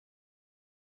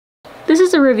This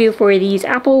is a review for these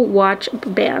Apple Watch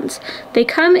bands. They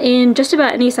come in just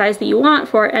about any size that you want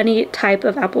for any type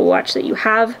of Apple Watch that you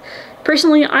have.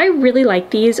 Personally, I really like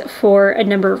these for a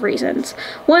number of reasons.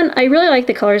 One, I really like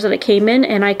the colors that it came in,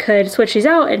 and I could switch these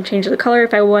out and change the color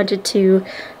if I wanted to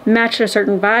match a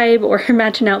certain vibe or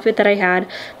match an outfit that I had.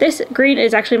 This green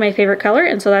is actually my favorite color,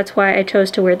 and so that's why I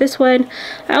chose to wear this one.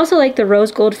 I also like the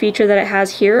rose gold feature that it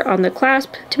has here on the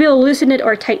clasp to be able to loosen it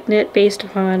or tighten it based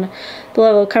upon the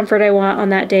level of comfort I want on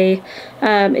that day.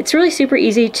 It's really super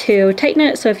easy to tighten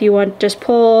it, so if you want, just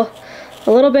pull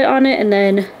a little bit on it and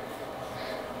then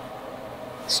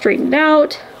straighten it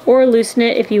out, or loosen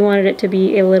it if you wanted it to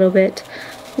be a little bit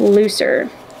looser,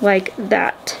 like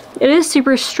that. It is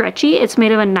super stretchy. It's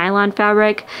made of a nylon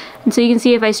fabric, and so you can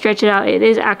see if I stretch it out, it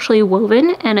is actually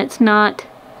woven, and it's not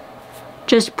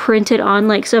just printed on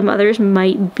like some others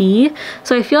might be.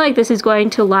 So I feel like this is going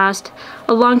to last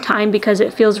a long time because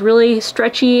it feels really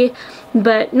stretchy,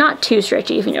 but not too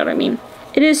stretchy, if you know what I mean.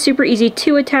 It is super easy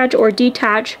to attach or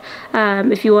detach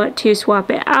if you want to swap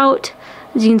it out.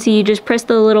 As you can see, you just press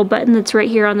the little button that's right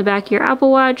here on the back of your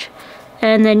Apple Watch,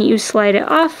 and then you slide it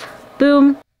off,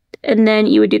 boom, and then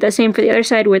you would do the same for the other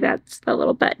side where that's the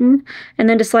little button. And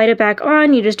then to slide it back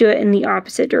on, you just do it in the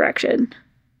opposite direction.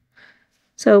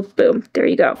 So boom, there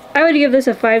you go. I would give this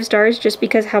a 5 stars just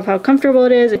because of how comfortable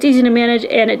it is. It's easy to manage,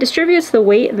 and it distributes the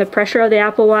weight and the pressure of the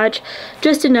Apple Watch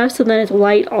just enough so that it's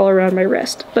light all around my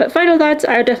wrist. But final thoughts,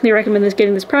 I would definitely recommend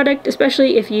getting this product,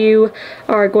 especially if you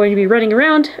are going to be running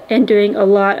around and doing a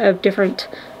lot of different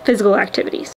physical activities.